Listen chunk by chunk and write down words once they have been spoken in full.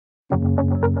Hi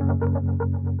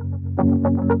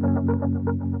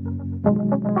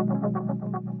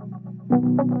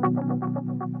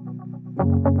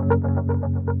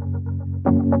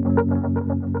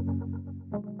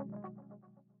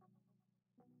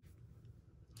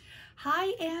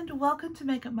and welcome to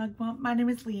Makeup Mugwump. My name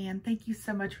is Leanne. Thank you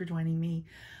so much for joining me.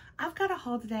 I've got a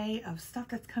haul today of stuff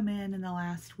that's come in the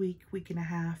last week and a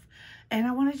half, and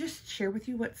I want to just share with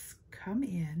you what's come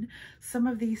in. Some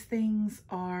of these things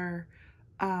are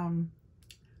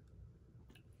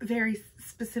very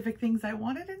specific things I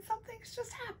wanted, and some things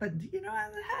just happened. You know,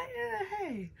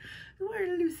 hey,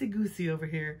 we're loosey-goosey over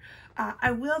here.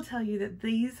 I will tell you that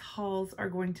these hauls are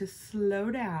going to slow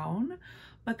down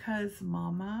because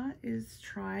Mama is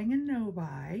trying a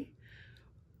no-buy.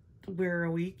 We're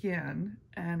a week in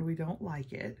and we don't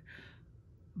like it,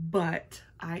 but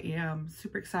I am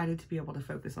super excited to be able to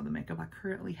focus on the makeup I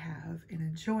currently have and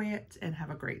enjoy it and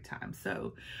have a great time.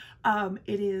 So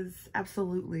it is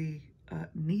absolutely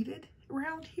needed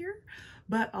around here,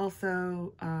 but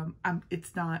also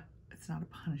it's not a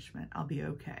punishment. I'll be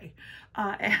okay.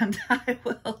 And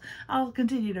I'll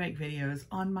continue to make videos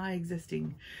on my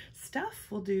existing stuff.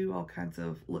 We'll do all kinds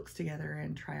of looks together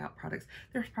and try out products.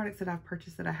 There's products that I've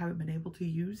purchased that I haven't been able to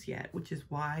use yet, which is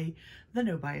why the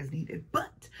no-buy is needed.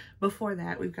 But before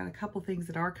that, we've got a couple things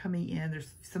that are coming in.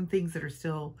 There's some things that are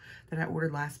still, that I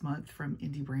ordered last month from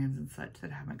indie brands and such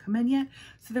that haven't come in yet.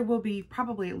 So there will be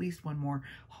probably at least one more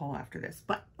haul after this.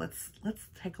 But let's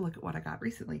take a look at what I got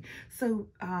recently. So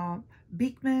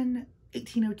Beekman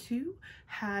 1802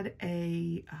 had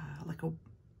a like a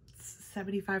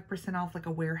 75% off, like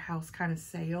a warehouse kind of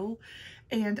sale,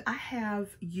 and I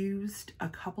have used a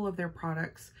couple of their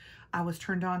products. I was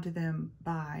turned on to them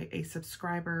by a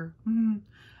subscriber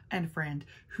and friend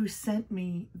who sent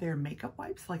me their makeup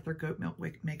wipes, like their goat milk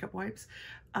makeup wipes.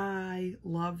 I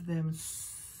love them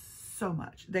so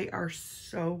much. They are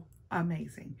so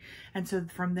amazing. And so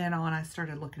from then on, I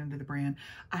started looking into the brand.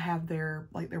 I have their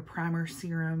primer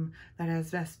serum that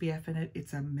has SPF in it.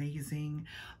 It's amazing.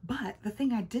 But the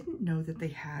thing I didn't know that they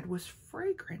had was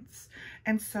fragrance.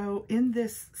 And so in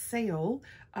this sale,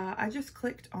 I just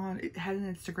clicked on, it had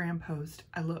an Instagram post.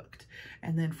 I looked,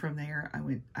 and then from there, I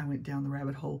went down the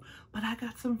rabbit hole, but I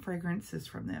got some fragrances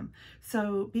from them.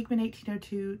 So Beekman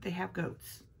 1802, they have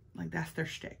goats. Like, that's their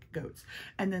shtick, goats.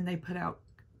 And then they put out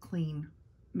clean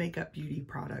makeup beauty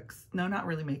products. No, not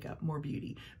really makeup, more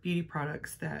beauty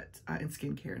products that and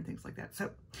skincare and things like that.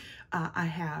 So I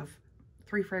have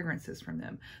 3 fragrances from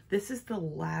them. This is the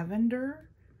lavender,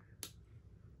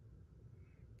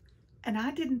 and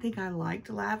I didn't think I liked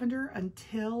lavender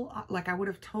until, like, I would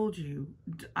have told you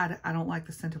I don't like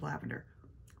the scent of lavender.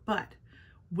 But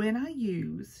when I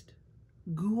used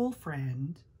Ghoul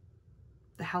Friend,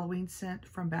 the Halloween scent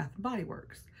from Bath & Body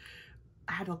Works,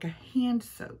 I had like a hand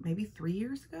soap maybe 3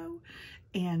 years ago,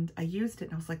 and I used it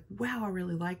and I was like, wow, I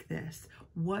really like this.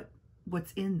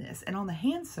 What's in this? And on the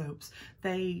hand soaps,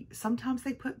 sometimes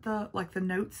they put the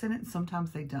notes in it and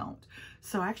sometimes they don't.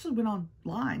 So I actually went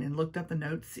online and looked up the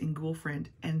notes in Ghoul Friend,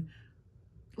 and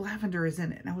lavender is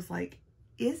in it. And I was like,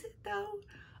 is it though?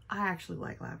 I actually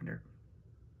like lavender.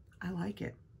 I like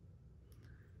it.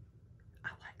 I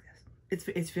like this.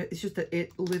 It's just that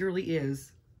it literally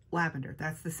is lavender.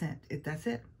 That's the scent. That's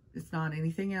it. It's not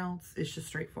anything else. It's just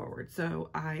straightforward. So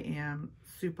I am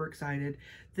super excited.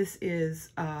 This is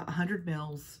 100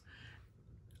 mils.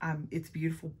 It's a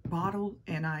beautiful bottle,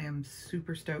 and I am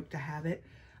super stoked to have it.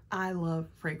 I love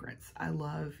fragrance. I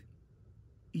love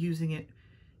using it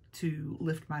to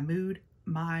lift my mood.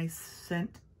 My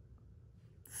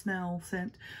smell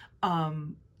scent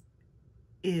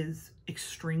is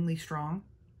extremely strong,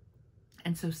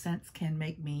 and so scents can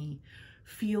make me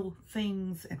feel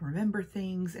things and remember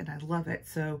things, and I love it.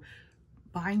 So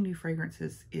buying new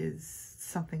fragrances is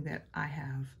something that I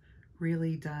have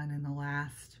really done in the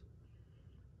last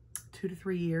 2 to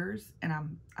 3 years, and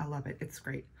I love it. It's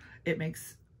great. It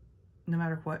makes, no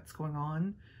matter what's going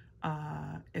on,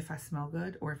 if I smell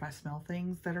good or if I smell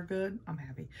things that are good, I'm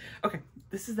happy. Okay,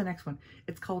 this is the next one.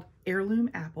 It's called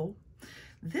Heirloom Apple.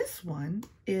 This one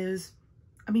is,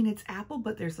 I mean, it's apple,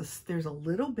 but there's a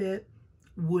little bit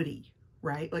woody,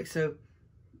 right? Like, so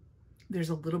there's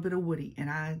a little bit of woody, and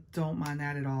I don't mind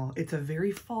that at all. It's a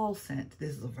very fall scent.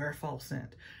 This is a very fall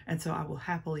scent, and so I will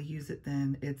happily use it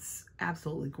then. It's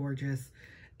absolutely gorgeous,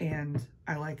 and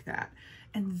I like that.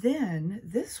 And then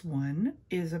this one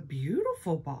is a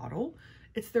beautiful bottle.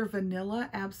 It's their Vanilla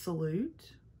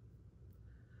Absolute.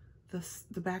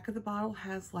 The back of the bottle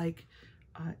has like,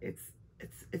 I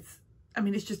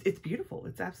mean, it's beautiful.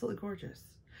 It's absolutely gorgeous.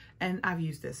 And I've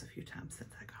used this a few times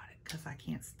since I got it because I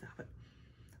can't stop it.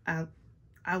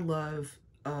 I love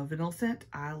vanilla scent.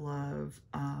 I love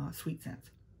sweet scents.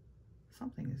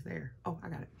 Something is there. Oh, I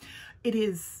got it. It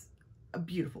is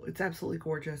beautiful. It's absolutely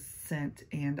gorgeous scent,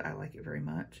 and I like it very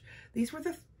much. These were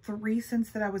the 3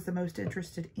 scents that I was the most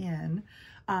interested in.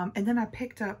 And then I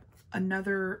picked up a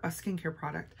skincare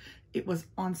product. It was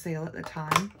on sale at the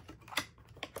time,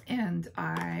 and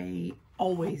I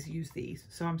always use these,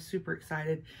 so I'm super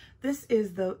excited. This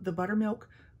is the Buttermilk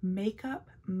Makeup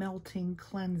Melting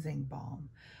Cleansing Balm.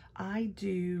 I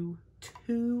do a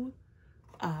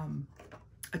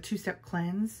 2-step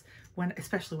cleanse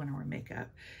especially when I wear makeup,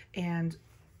 and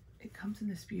it comes in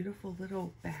this beautiful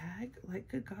little bag. Like,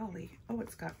 good golly. Oh,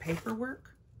 it's got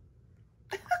paperwork.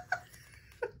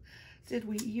 Did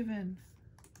we even?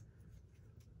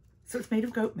 So it's made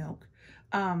of goat milk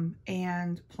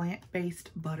and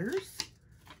plant-based butters.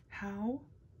 How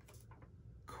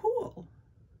cool.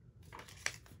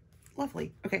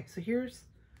 Lovely. Okay, so here's,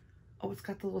 oh, it's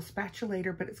got the little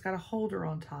spatulator, but it's got a holder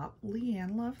on top.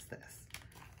 Leanne loves this.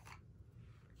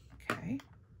 Okay.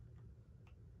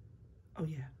 Oh,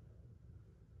 yeah.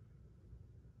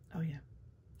 Oh, yeah.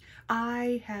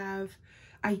 I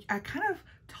kind of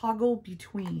toggle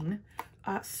between,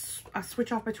 I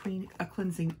switch off between a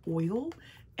cleansing oil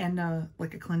and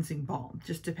like a cleansing balm,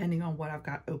 just depending on what I've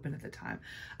got open at the time.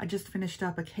 I just finished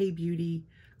up a K-Beauty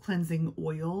cleansing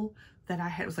oil that I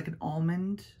had. It was like an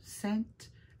almond scent,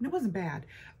 and it wasn't bad.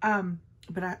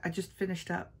 But I just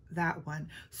finished up that one.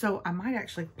 So I might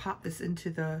actually pop this into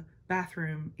the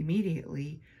bathroom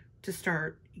immediately to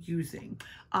start using.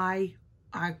 I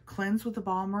cleanse with a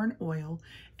balm or an oil,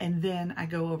 and then I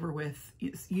go over with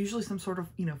usually some sort of,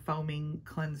 you know, foaming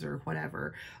cleanser,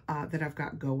 whatever, that I've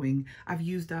got going. I've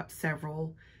used up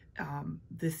several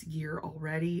this year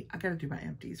already. I got to do my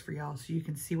empties for y'all so you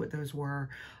can see what those were,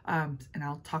 and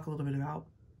I'll talk a little bit about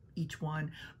each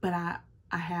one. But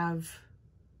I have,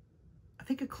 I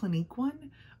think, a Clinique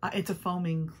one. It's a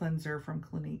foaming cleanser from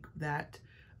Clinique that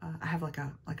I have like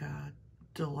a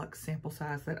deluxe sample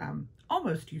size that I'm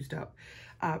almost used up,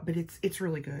 but it's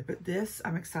really good. But this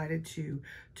I'm excited to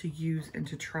use and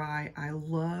to try. I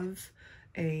love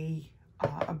a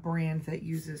brand that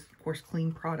uses, of course,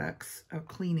 clean products,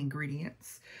 clean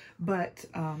ingredients, but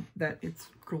that it's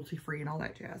cruelty free and all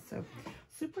that jazz. So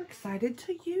super excited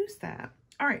to use that.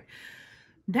 All right,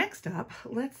 next up,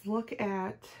 let's look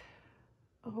at,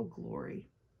 oh glory,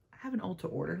 I have an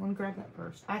Ulta order. Let me grab that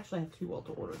first. I actually have 2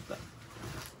 Ulta orders, but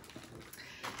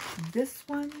this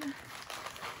one,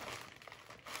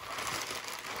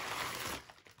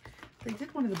 they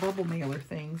did one of the bubble mailer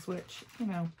things, which, you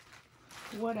know,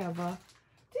 whatever.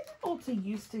 Didn't Ulta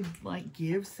used to, like,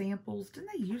 give samples? Didn't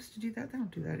they used to do that? They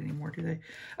don't do that anymore, do they?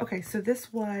 Okay, so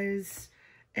this was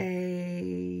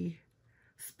a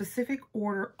specific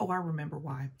order. Oh, I remember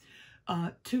why.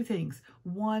 2 things.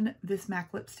 One, this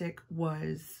MAC lipstick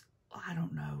was, I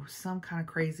don't know, some kind of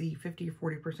crazy 50 or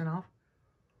 40% off.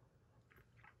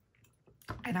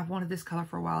 And I've wanted this color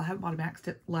for a while. I haven't bought a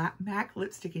MAC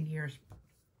lipstick in years.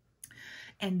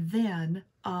 And then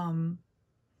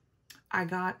I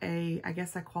got I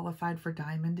guess I qualified for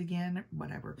diamond again,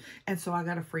 whatever. And so I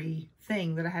got a free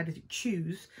thing that I had to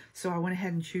choose. So I went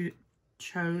ahead and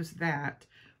chose that.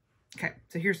 Okay,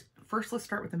 so first let's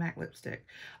start with the MAC lipstick.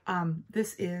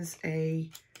 This is a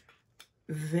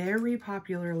very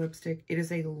popular lipstick. It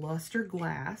is a luster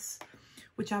glass,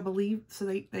 which I believe, so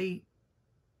they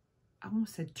I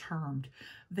almost said termed.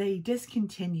 They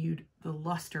discontinued the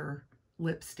luster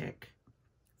lipstick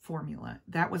formula.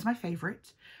 That was my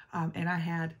favorite. And I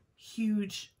had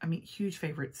huge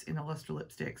favorites in the luster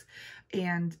lipsticks.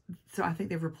 And so I think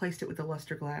they've replaced it with the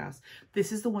luster glass.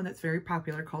 This is the one that's very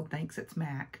popular, called Thanks It's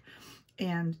MAC.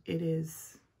 And it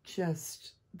is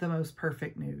just the most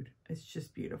perfect nude. It's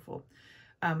just beautiful.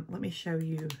 Let me show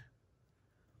you.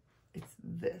 It's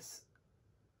this.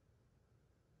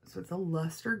 So it's a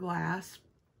luster glass.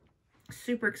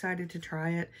 Super excited to try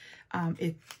it.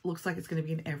 It looks like it's going to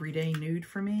be an everyday nude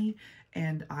for me,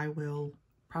 and I will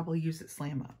probably use it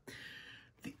slam up.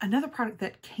 Another product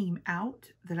that came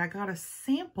out that I got a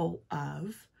sample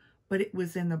of, but it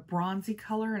was in the bronzy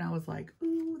color, and I was like,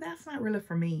 ooh, that's not really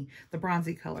for me, the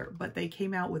bronzy color. But they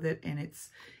came out with it, and it's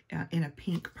in a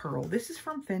pink pearl. This is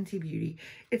from Fenty Beauty.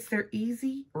 It's their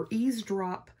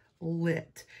Eavesdrop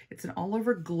Lit. It's an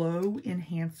all-over glow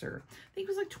enhancer. I think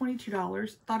it was like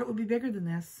 $22. Thought it would be bigger than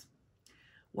this.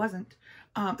 Wasn't.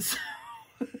 So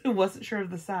wasn't sure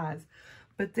of the size.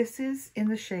 But this is in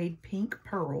the shade Pink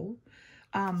Pearl.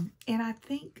 And I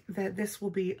think that this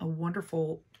will be a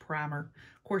wonderful primer.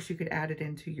 Of course, you could add it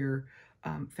into your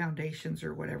foundations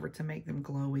or whatever to make them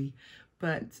glowy.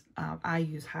 But I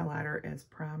use highlighter as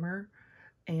primer.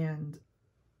 And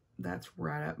that's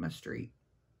right up my street.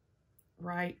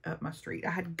 Right up my street.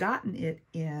 I had gotten it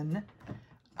in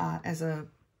as a,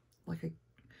 like a,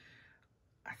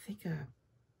 I think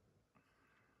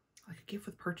like a gift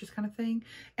with purchase kind of thing.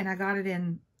 And I got it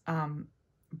in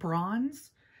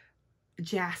bronze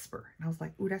jasper. And I was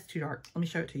like, ooh, that's too dark. Let me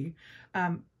show it to you.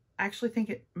 I actually think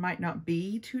it might not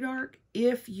be too dark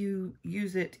if you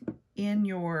use it in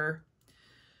your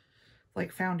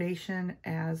like foundation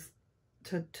as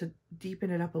to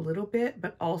deepen it up a little bit,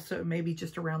 but also maybe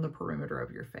just around the perimeter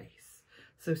of your face.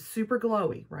 So super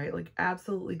glowy, right? Like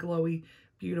absolutely glowy,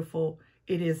 beautiful.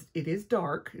 It is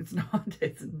dark. It's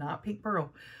not pink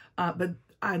pearl. But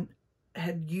I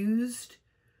had used,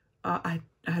 I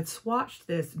had swatched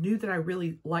this, knew that I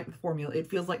really liked the formula. It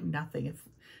feels like nothing. It's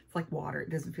like water. It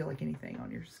doesn't feel like anything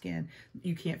on your skin.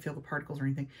 You can't feel the particles or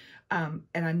anything. And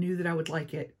I knew that I would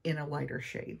like it in a lighter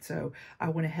shade. So I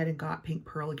went ahead and got Pink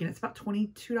Pearl. Again, it's about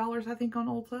 $22, I think, on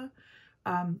Ulta.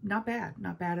 Not bad.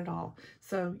 Not bad at all.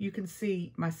 So you can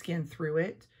see my skin through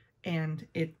it. And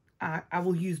I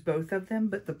will use both of them,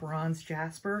 but the bronze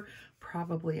jasper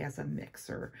probably as a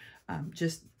mixer.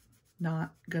 Just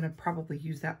not going to probably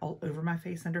use that all over my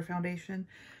face under foundation.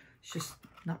 It's just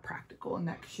not practical in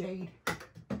that shade.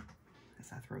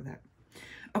 As I throw that.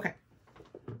 Okay.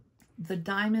 The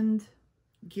diamond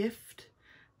gift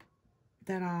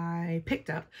that I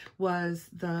picked up was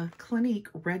the Clinique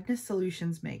Redness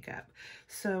Solutions makeup.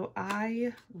 So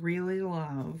I really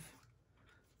love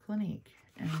Clinique.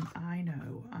 And I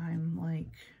know I'm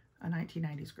like a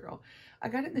 1990s girl. I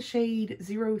got it in the shade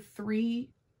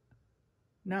 03.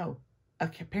 No,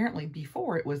 apparently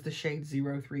before it was the shade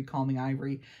 03 Calming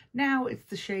Ivory. Now it's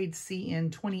the shade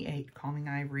CN28 Calming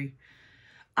Ivory.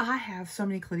 I have so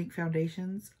many Clinique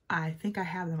foundations. I think I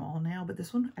have them all now, but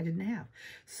this one I didn't have.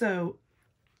 So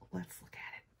let's look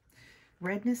at it.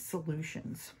 Redness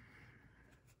Solutions.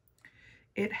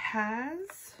 It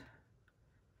has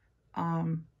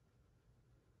so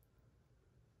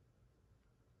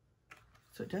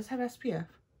it does have SPF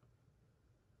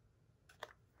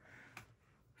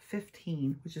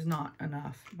 15, which is not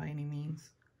enough by any means.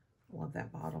 Love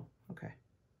that bottle. Okay.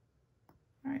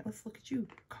 All right, let's look at you,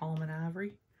 Calming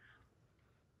Ivory.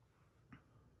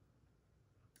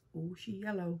 Oh, she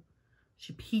yellow.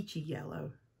 She peachy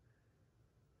yellow.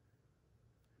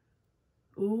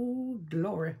 Oh,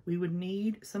 glory. We would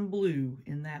need some blue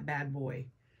in that bad boy.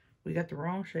 We got the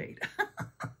wrong shade.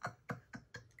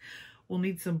 We'll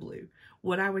need some blue.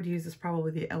 What I would use is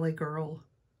probably the LA Girl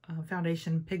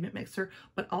foundation pigment mixer,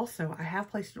 but also I have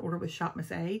placed an order with Shop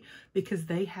Miss A because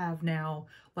they have now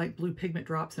like blue pigment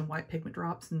drops and white pigment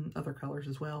drops and other colors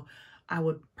as well. I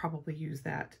would probably use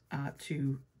that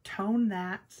to tone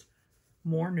that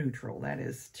more neutral. That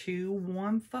is too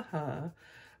warm for her,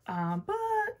 but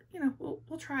you know,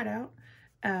 we'll try it out,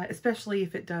 especially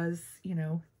if it does, you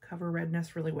know, cover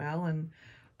redness really well and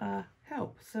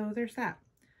help. So there's that.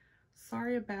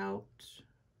 Sorry about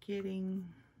getting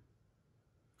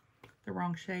the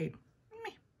wrong shade.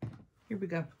 Here we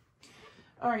go.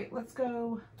 All right, let's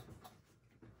go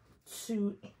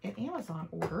to an Amazon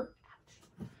order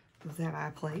that I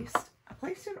placed. I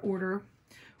placed an order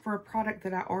for a product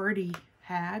that I already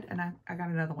had, and I got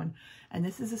another one. And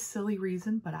this is a silly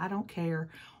reason, but I don't care.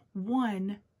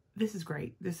 One, this is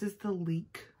great. This is the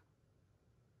Lique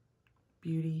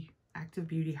Active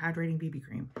Beauty Hydrating BB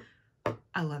Cream.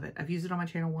 I love it. I've used it on my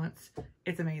channel once.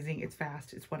 It's amazing. It's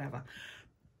fast. It's whatever.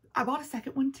 I bought a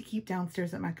second one to keep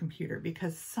downstairs at my computer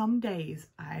because some days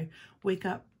I wake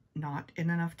up not in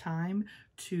enough time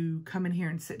to come in here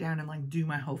and sit down and like do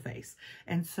my whole face.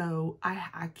 And so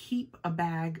I keep a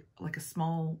bag, like a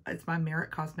small, it's my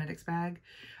Merit Cosmetics bag.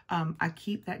 I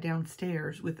keep that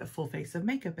downstairs with a full face of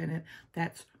makeup in it.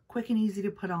 That's quick and easy to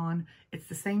put on. It's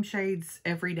the same shades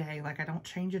every day. Like I don't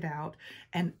change it out.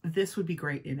 And this would be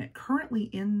great in it. Currently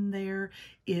in there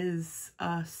is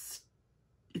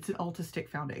it's an Ulta stick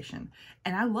foundation.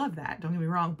 And I love that, don't get me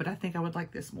wrong, but I think I would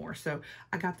like this more. So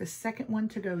I got the second one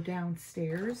to go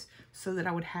downstairs so that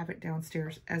I would have it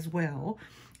downstairs as well.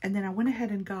 And then I went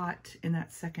ahead and got in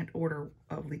that second order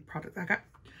of Lique products. I got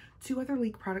 2 other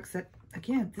Lique products that,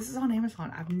 again, this is on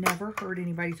Amazon. I've never heard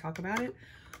anybody talk about it,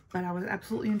 but I was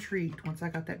absolutely intrigued once I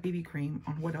got that BB cream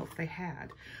on what else they had.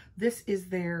 This is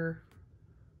their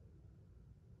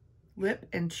lip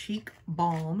and cheek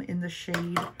balm in the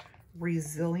shade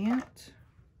Resilient.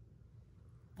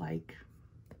 Like,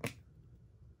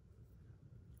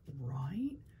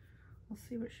 right? Let's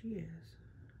see what she is.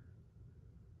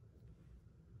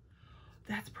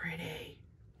 That's pretty.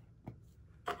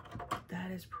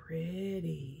 That is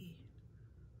pretty.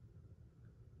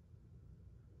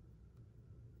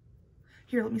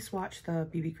 Here, let me swatch the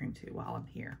BB cream too while I'm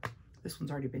here. This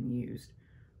one's already been used,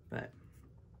 but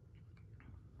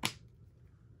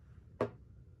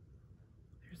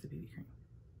there's the BB cream.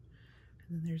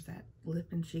 And then there's that Lip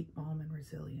and Cheek Balm and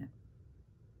Resilient.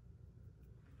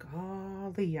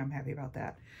 Golly, I'm happy about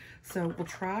that. So we'll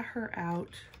try her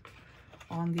out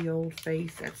on the old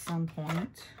face at some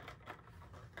point.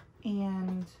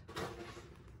 And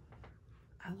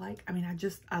I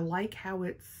like how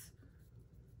it's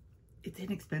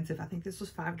inexpensive. I think this was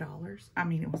 $5. I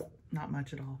mean, it was not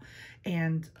much at all.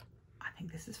 And I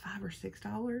think this is $5 or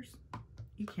 $6.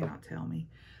 You cannot tell me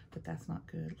that that's not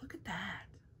good. Look at that.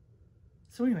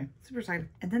 So anyway, super excited.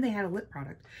 And then they had a lip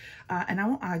product. And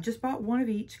I just bought one of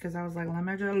each because I was like, let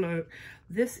me just look.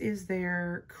 This is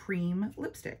their cream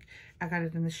lipstick. I got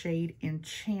it in the shade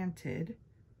Enchanted.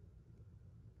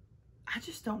 I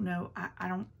just don't know.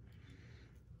 I've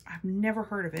never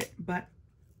heard of it, but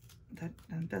that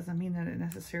doesn't mean that it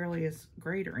necessarily is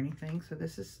great or anything. So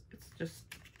this is, it's just,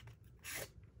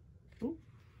 ooh.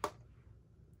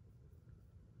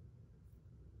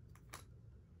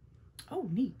 Oh,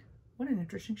 neat. What an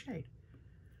interesting shade.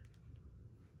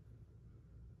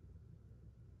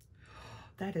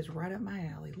 That is right up my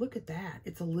alley. Look at that.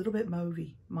 It's a little bit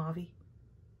mauvey.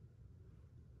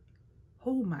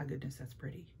 Oh my goodness, that's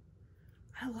pretty.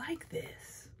 I like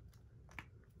this.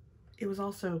 It was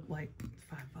also like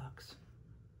 $5.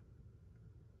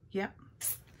 Yep.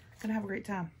 Gonna have a great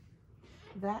time.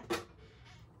 That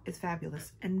is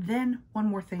fabulous. And then one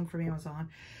more thing from Amazon.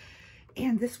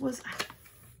 And this was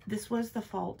the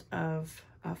fault of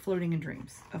Floating in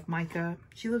Dreams, of Micah.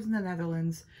 She lives in the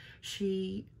Netherlands.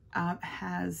 She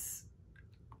does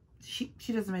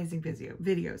amazing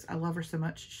videos. I love her so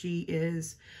much. She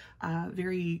is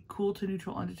very cool to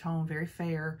neutral undertone, very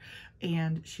fair,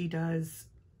 and she does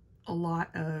a lot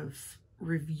of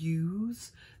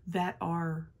reviews that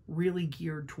are really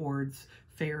geared towards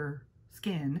fair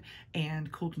skin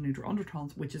and cool to neutral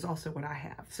undertones, which is also what I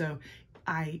have. So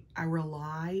I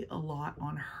rely a lot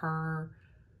on her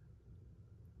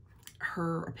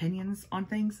opinions on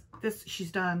things.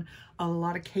 She's done a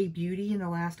lot of K-beauty in the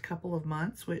last couple of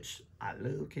months, which I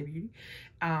love K-beauty.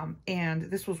 And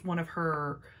this was one of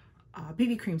her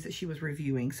BB creams that she was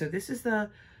reviewing. So this is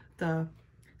the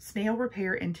Snail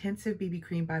Repair Intensive BB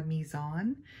Cream by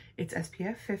Mizon. It's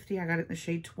SPF 50. I got it in the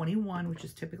shade 21, which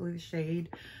is typically the shade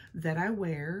that I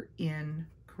wear in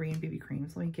Korean BB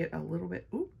creams. Let me get a little bit,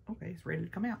 ooh, okay, it's ready to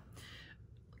come out.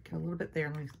 Get a little bit there.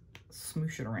 Let me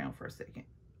smoosh it around for a second.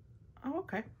 Oh,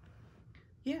 okay.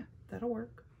 Yeah, that'll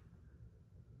work.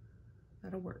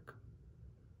 That'll work.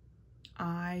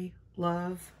 I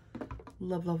love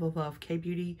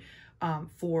K-beauty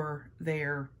for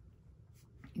their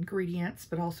ingredients,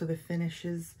 but also the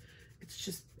finishes. It's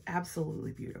just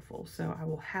absolutely beautiful. So I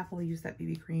will happily use that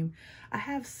BB cream. I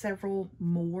have several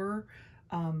more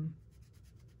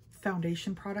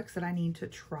foundation products that I need to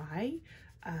try.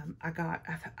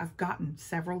 I've gotten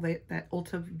several. That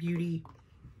Ulta Beauty,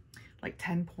 like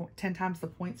 10 times the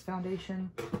points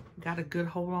foundation, got a good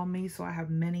hold on me. So I have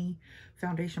many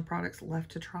foundation products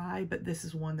left to try, but this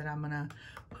is one that I'm gonna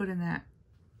put in that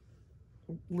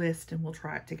list and we'll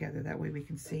try it together. That way we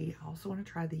can see. I also want to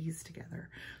try these together.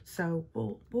 So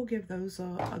we'll give those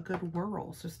a good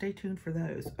whirl. So stay tuned for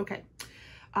those. Okay.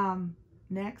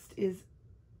 Next is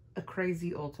a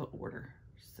crazy Ulta order.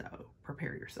 So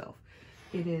prepare yourself.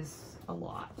 It is a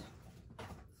lot.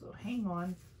 So hang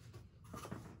on.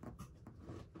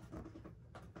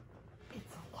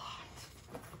 It's a lot.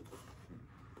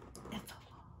 It's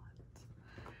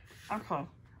a lot.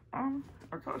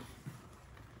 Okay.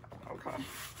 Okay.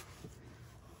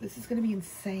 This is going to be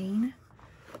insane,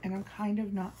 and I'm kind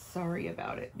of not sorry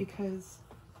about it because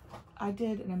I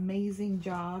did an amazing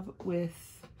job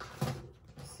with,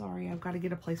 sorry, I've got to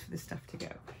get a place for this stuff to go.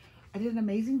 I did an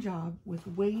amazing job with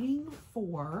waiting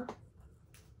for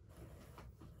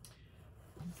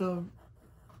the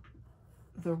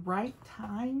right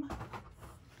time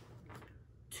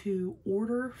to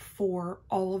order for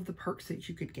all of the perks that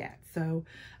you could get. So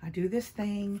I do this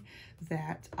thing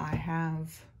that I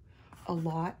have a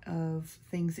lot of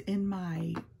things in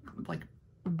my like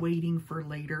waiting for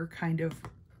later kind of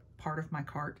part of my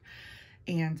cart,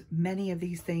 and many of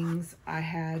these things I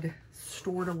had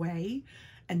stored away,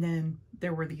 and then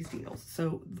there were these deals.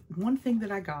 So one thing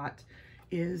that I got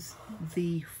is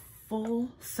the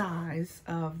full size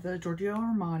of the Giorgio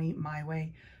Armani My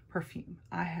Way perfume.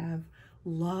 I have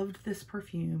loved this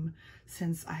perfume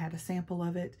since I had a sample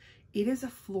of it. It is a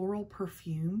floral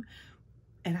perfume,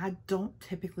 and I don't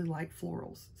typically like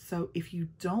florals. So if you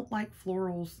don't like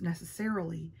florals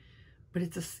necessarily, but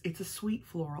it's a sweet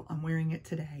floral. I'm wearing it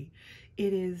today.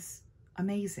 It is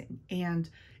amazing. And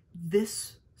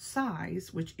this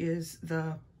size, which is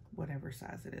the, whatever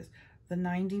size it is, the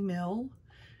 90 mil,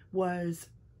 was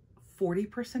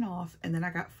 40% off, and then I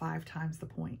got 5 times the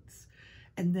points.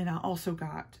 And then I also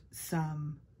got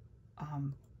some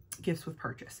gifts with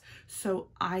purchase. So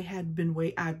I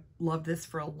loved this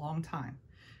for a long time,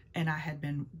 and I had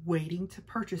been waiting to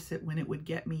purchase it when it would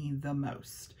get me the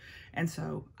most. And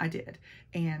so I did,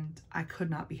 and I could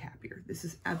not be happier. This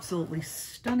is absolutely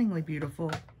stunningly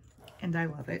beautiful, and I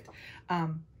love it.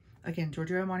 Again,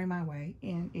 Giorgio Armani My Way,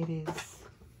 and it is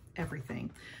everything.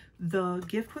 The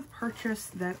gift with purchase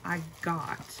that I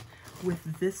got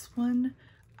with this one,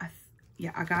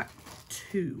 I got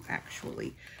 2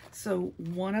 actually. So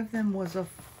one of them was a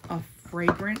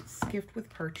fragrance gift with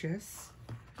purchase,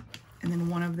 and then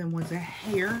one of them was a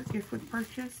hair gift with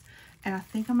purchase. And I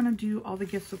think I'm going to do all the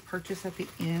gifts with purchase at the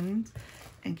end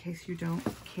in case you don't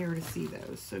care to see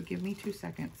those. So give me 2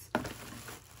 seconds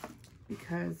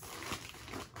because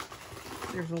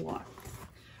there's a lot.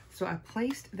 So I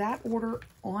placed that order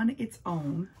on its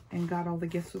own and got all the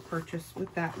gifts with purchase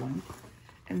with that one.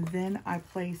 And then I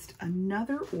placed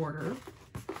another order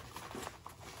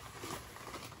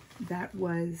that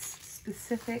was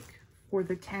specific for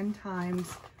the 10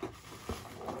 times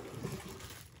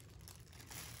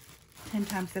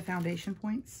the foundation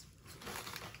points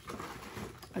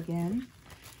again.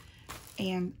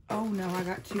 And oh no, I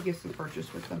got 2 gifts of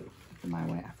purchase with them My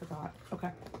Way. I forgot. Okay,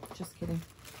 just kidding.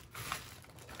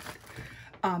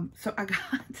 So I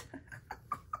got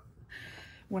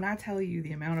when I tell you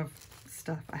the amount of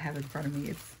stuff I have in front of me,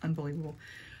 it's unbelievable.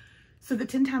 So the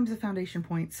 10 times the foundation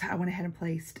points, I went ahead and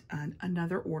placed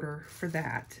another order for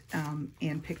that,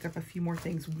 and picked up a few more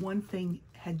things. One thing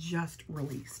had just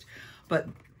released, but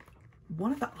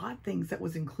one of the odd things that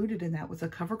was included in that was a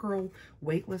CoverGirl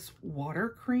weightless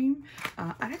water cream.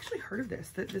 I'd actually heard of this,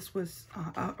 that this was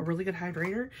a really good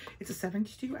hydrator. It's a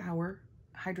 72-hour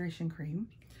hydration cream,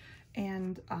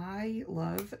 and I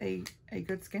love a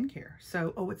good skincare.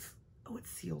 So, oh, it's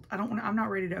sealed. I'm not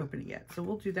ready to open it yet. So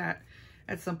we'll do that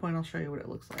at some point. I'll show you what it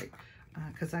looks like,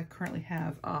 because I currently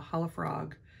have a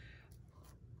Holofrog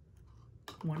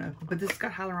one open, but this has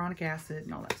got hyaluronic acid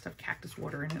and all that stuff, cactus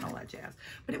water in it and all that jazz.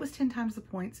 But it was 10 times the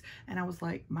points, and I was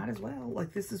like, might as well.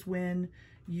 Like, this is when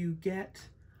you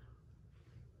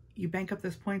bank up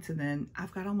those points, and then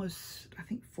I've got almost, I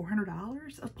think,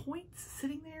 $400 of points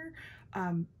sitting there,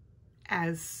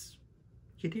 as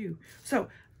you do. So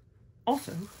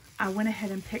also, I went ahead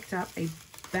and picked up a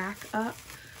backup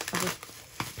of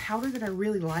a powder that I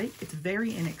really like. It's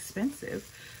very inexpensive,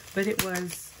 but it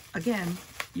was, again,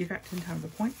 you got 10 times the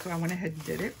points, so I went ahead and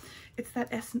did it. It's that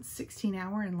Essence 16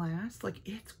 Hour and Last. Like,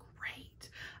 it's great.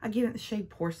 I get it in the shade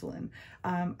Porcelain.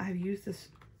 I've used this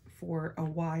for a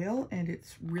while, and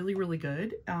it's really, really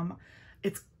good.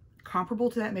 It's comparable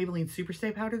to that Maybelline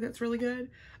Superstay powder that's really good.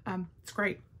 It's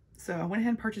great. So I went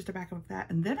ahead and purchased a backup of that.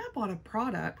 And then I bought a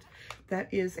product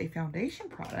that is a foundation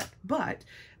product, but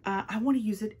I want to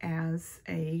use it as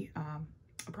a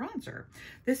bronzer.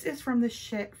 This is from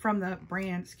the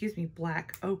brand,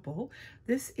 Black Opal.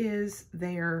 This is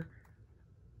their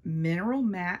Mineral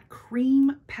Matte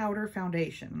Cream Powder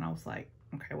Foundation. And I was like,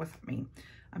 okay, what's that mean?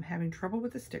 I'm having trouble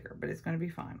with the sticker, but it's going to be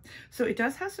fine. So it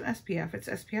does have some SPF. It's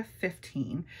SPF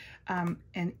 15.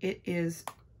 And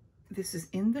this is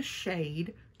in the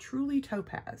shade Truly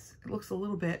Topaz. It looks a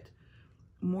little bit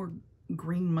more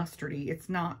green mustardy. It's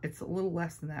not. It's a little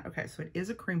less than that. Okay, so it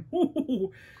is a cream.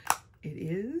 Ooh, it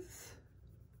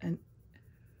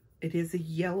is a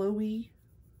yellowy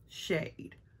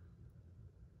shade.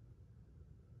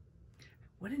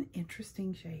 What an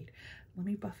interesting shade. Let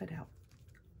me buff it out,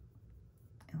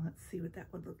 and let's see what that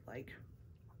would look like.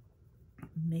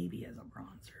 Maybe as a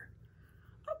bronzer.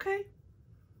 Okay.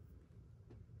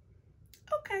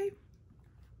 Okay.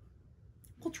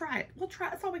 We'll try it. We'll try.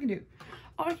 That's all we can do.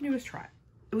 All we can do is try it.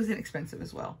 It was inexpensive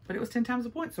as well, but it was 10 times the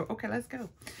point. So, okay, let's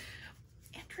go.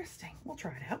 Interesting. We'll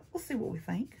try it out. We'll see what we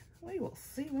think. We will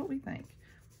see what we think.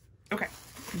 Okay.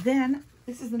 Then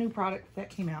this is the new product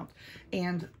that came out.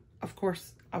 And of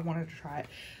course, I wanted to try it.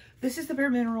 This is the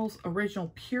Bare Minerals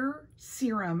Original Pure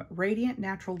Serum Radiant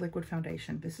Natural Liquid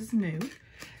Foundation. This is new.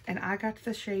 And I got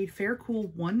the shade Fair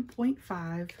Cool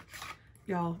 1.5.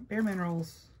 Y'all, Bare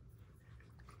Minerals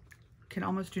can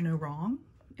almost do no wrong,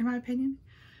 in my opinion.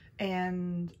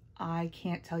 And I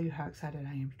can't tell you how excited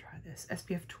I am to try this.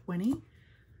 SPF 20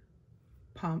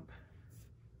 pump.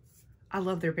 I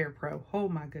love their Bare Pro. Oh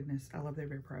my goodness, I love their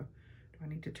Bare Pro. Do I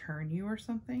need to turn you or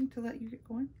something to let you get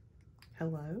going?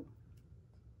 Hello?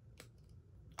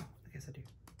 Oh, I guess I do.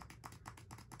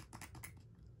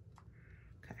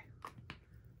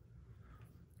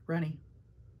 runny.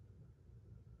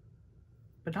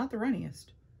 But not the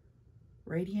runniest.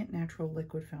 Radiant Natural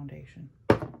Liquid Foundation.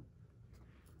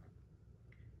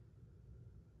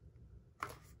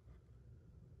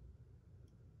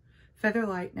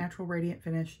 Featherlight Natural Radiant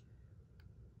Finish.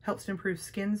 Helps to improve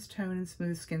skin's tone and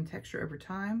smooth skin texture over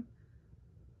time.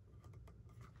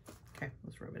 Okay,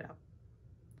 let's rub it out.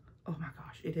 Oh my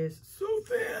gosh, it is so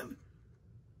thin.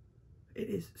 It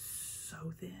is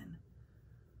so thin.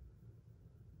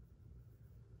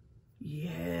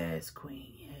 Yes,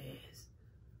 queen, yes.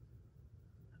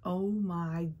 Oh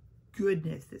my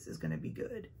goodness, this is gonna be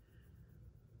good.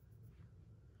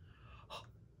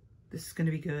 This is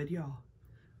gonna be good, y'all.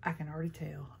 I can already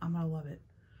tell. I'm gonna love it.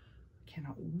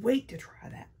 Cannot wait to try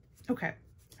that. Okay,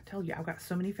 I tell you, I've got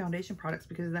so many foundation products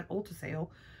because of that Ulta sale.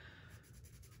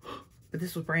 But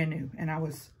this was brand new and I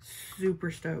was super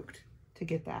stoked to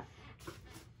get that.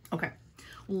 Okay,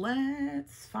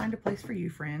 let's find a place for you,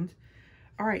 friend.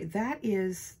 All right, that's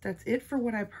it for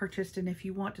what I purchased. And if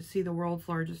you want to see the world's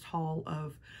largest haul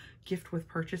of gift with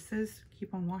purchases,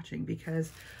 keep on watching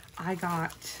because I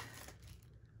got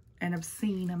an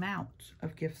obscene amount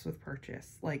of gifts with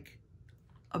purchase, like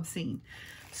obscene.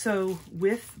 So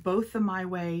with both the My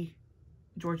Way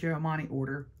Giorgio Armani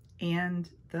order and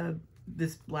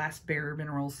this last Bare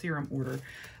Minerals serum order,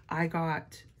 I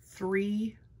got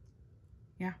three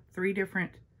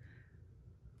different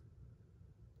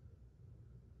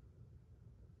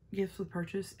gifts with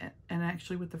purchase, and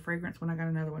actually with the fragrance when I got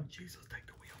another one. Jesus, take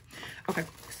the wheel. Okay,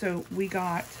 so we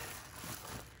got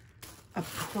a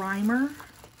primer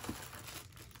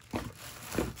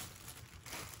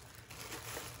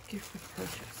gift with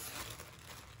purchase,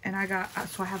 and I got,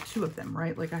 so I have two of them,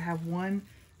 right? Like I have one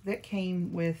that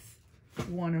came with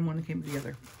one and one that came with the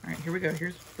other. All right, here we go.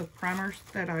 Here's the primers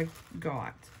that I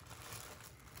got.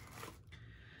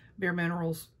 Bare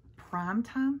Minerals Prime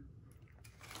Time.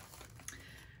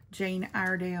 Jane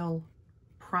Iredale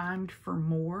Primed for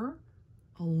More.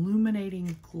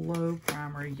 Illuminating Glow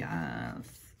Primer. Yes.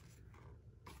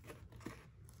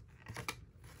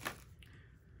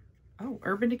 Oh,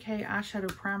 Urban Decay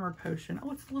Eyeshadow Primer Potion.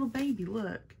 Oh, it's a little baby,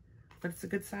 look. But it's a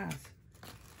good size.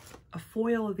 A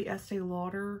foil of the Estee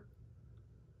Lauder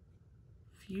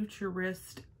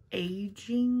Futurist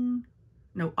Aging.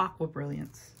 No, Aqua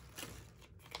Brilliance.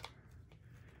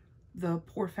 The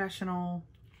Professional.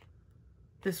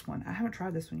 This one. I haven't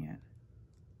tried this one yet.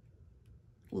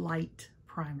 Light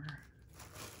Primer.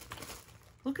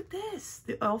 Look at this.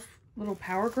 The e.l.f. little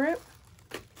Power Grip.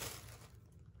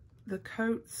 The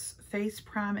Coats Face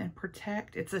Prime and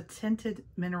Protect. It's a tinted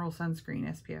mineral sunscreen,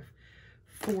 SPF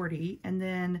 40. And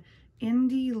then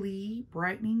Indie Lee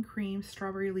Brightening Cream,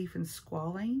 Strawberry Leaf and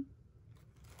Squalane.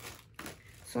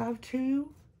 So I have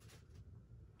two.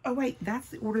 Oh wait, that's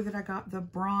the order that I got the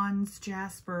Bronze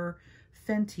Jasper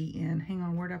Fenty in. Hang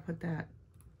on, where'd I put that?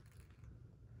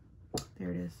 There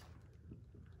it is.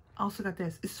 Also got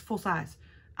this. It's full size.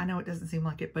 I know it doesn't seem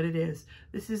like it, but it is.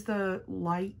 This is the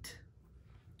light.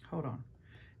 Hold on.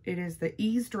 It is the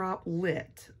Eavesdrop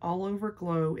Lit All Over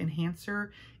Glow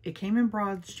Enhancer. It came in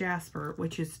Bronze Jasper,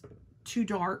 which is too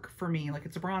dark for me. Like,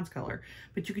 it's a bronze color.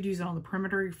 But you could use it on the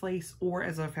perimeter of your face or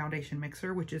as a foundation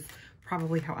mixer, which is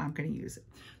probably how I'm going to use it.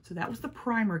 So that was the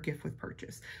primer gift with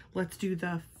purchase. Let's do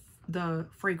the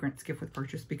fragrance gift with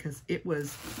purchase because it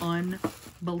was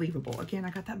unbelievable. Again, I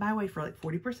got that My Way for like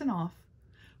 40% off,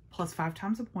 plus 5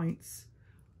 times the points,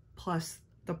 plus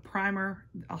the primer.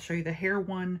 I'll show you the hair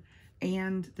one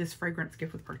and this fragrance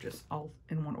gift with purchase all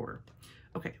in one order.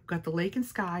 Okay, we've got the Lake and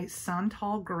Sky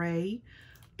Santal Gray.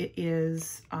 It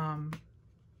is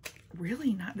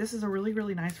really nice. This is a really,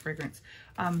 really nice fragrance.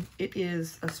 It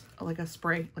is like a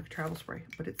spray, like a travel spray,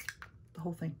 but it's the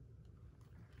whole thing.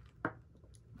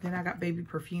 Then I got baby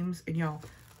perfumes, and y'all,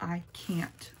 I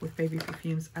can't with baby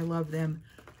perfumes. I love them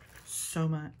so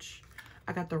much.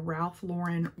 I got the Ralph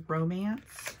Lauren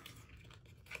Romance.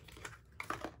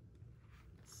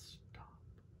 Stop.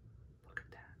 Look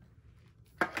at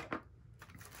that.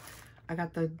 I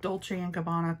got the Dolce &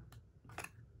 Gabbana.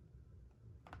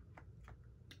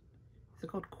 Is it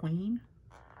called Queen?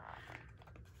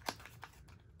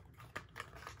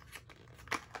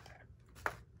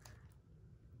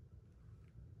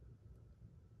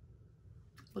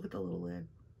 Look at the little lid.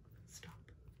 Stop.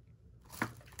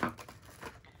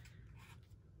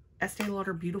 Estee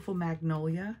Lauder Beautiful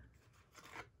Magnolia.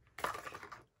 Look,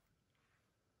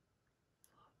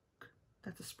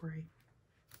 that's a spray.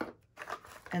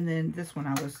 And then this one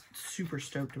I was super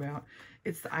stoked about.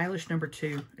 It's the Eilish number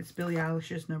 2. It's Billie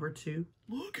Eilish's number 2.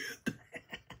 Look at that.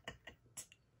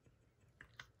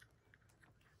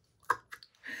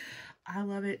 I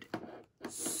love it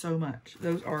so much.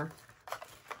 Those are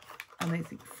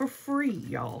amazing. For free,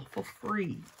 y'all. For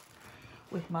free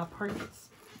with my purchase.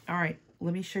 All right,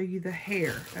 let me show you the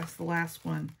hair. That's the last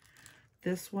one.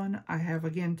 This one I have,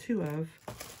 again, 2 of.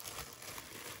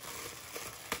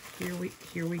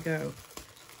 Here we go.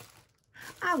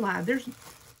 I lied.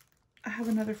 I have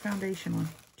another foundation one.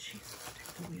 Jesus,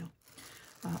 take the wheel.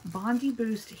 Bondi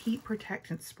Boost Heat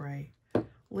Protectant Spray.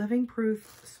 Living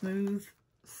Proof Smooth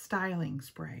Styling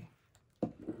Spray.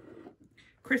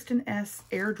 Kristen S.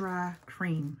 Air Dry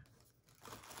Cream.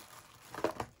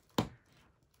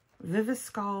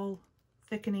 Viviscal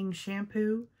Thickening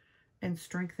Shampoo and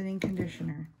Strengthening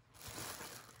Conditioner.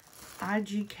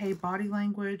 IGK Body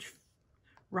Language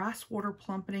Rice Water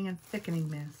Plumpening and Thickening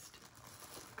Mist.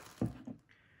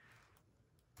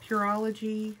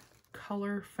 Pureology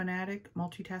Color Fanatic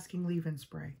Multitasking Leave-In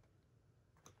Spray.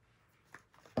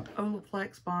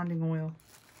 Olaplex Bonding Oil.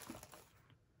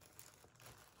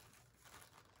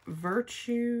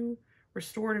 Virtue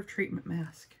Restorative Treatment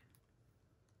Mask.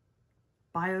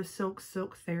 BioSilk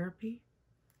Silk Therapy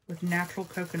with natural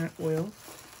coconut oil.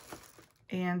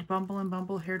 And Bumble &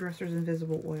 Bumble Hairdresser's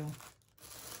Invisible Oil.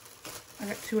 I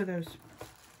got 2 of those.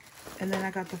 And then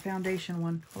I got the foundation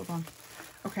one. Hold on.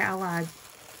 Okay, I lied.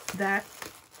 That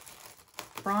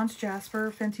Bronze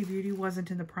Jasper Fenty Beauty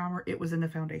wasn't in the primer. It was in the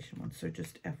foundation one. So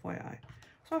just FYI.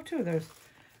 So I have 2 of those.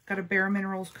 Got a Bare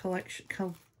Minerals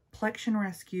Complexion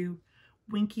Rescue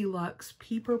Winky Lux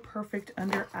Peeper Perfect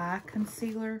Under Eye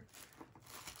Concealer.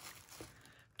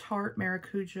 Tarte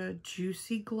Maracuja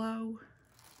Juicy Glow.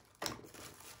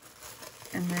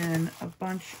 And then a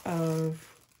bunch of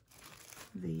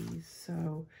these.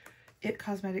 So, It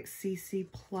Cosmetics CC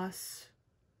Plus.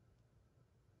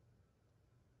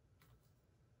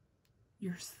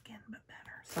 Your skin but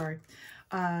better. Sorry.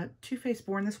 Too Faced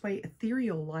Born This Way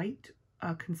Ethereal Light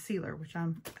Concealer, which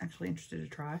I'm actually interested to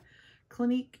try.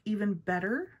 Clinique Even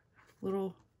Better.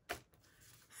 Little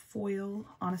foil.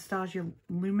 Anastasia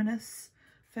Luminous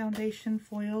Foundation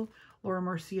Foil. Laura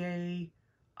Mercier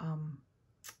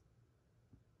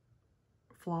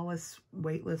Flawless,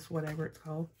 Weightless, whatever it's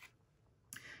called.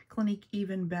 Clinique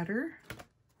Even Better.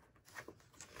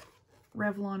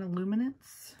 Revlon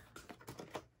Illuminance.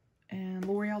 And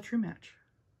L'Oreal True Match.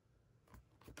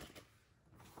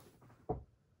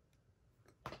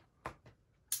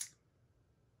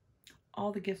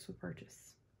 All the gifts with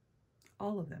purchase.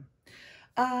 All of them.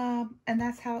 And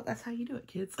that's how you do it,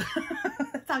 kids.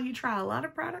 That's how you try a lot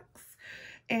of products.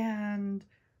 And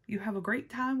you have a great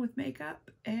time with makeup.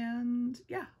 And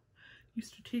yeah, you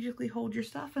strategically hold your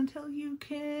stuff until you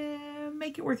can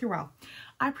make it worth your while.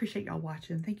 I appreciate y'all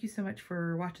watching. Thank you so much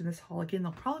for watching this haul. Again,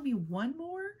 there'll probably be one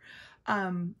more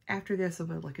after this of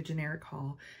like a generic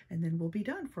haul, and then we'll be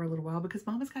done for a little while because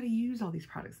Mama's got to use all these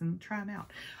products and try them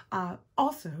out.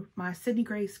 Also, my Sydney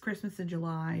Grace Christmas in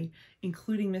July,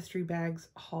 including mystery bags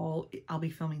haul, I'll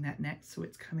be filming that next, so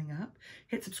it's coming up.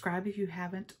 Hit subscribe if you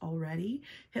haven't already.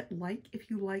 Hit like if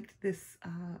you liked this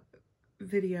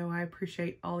video. I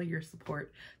appreciate all of your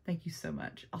support. Thank you so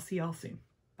much. I'll see y'all soon.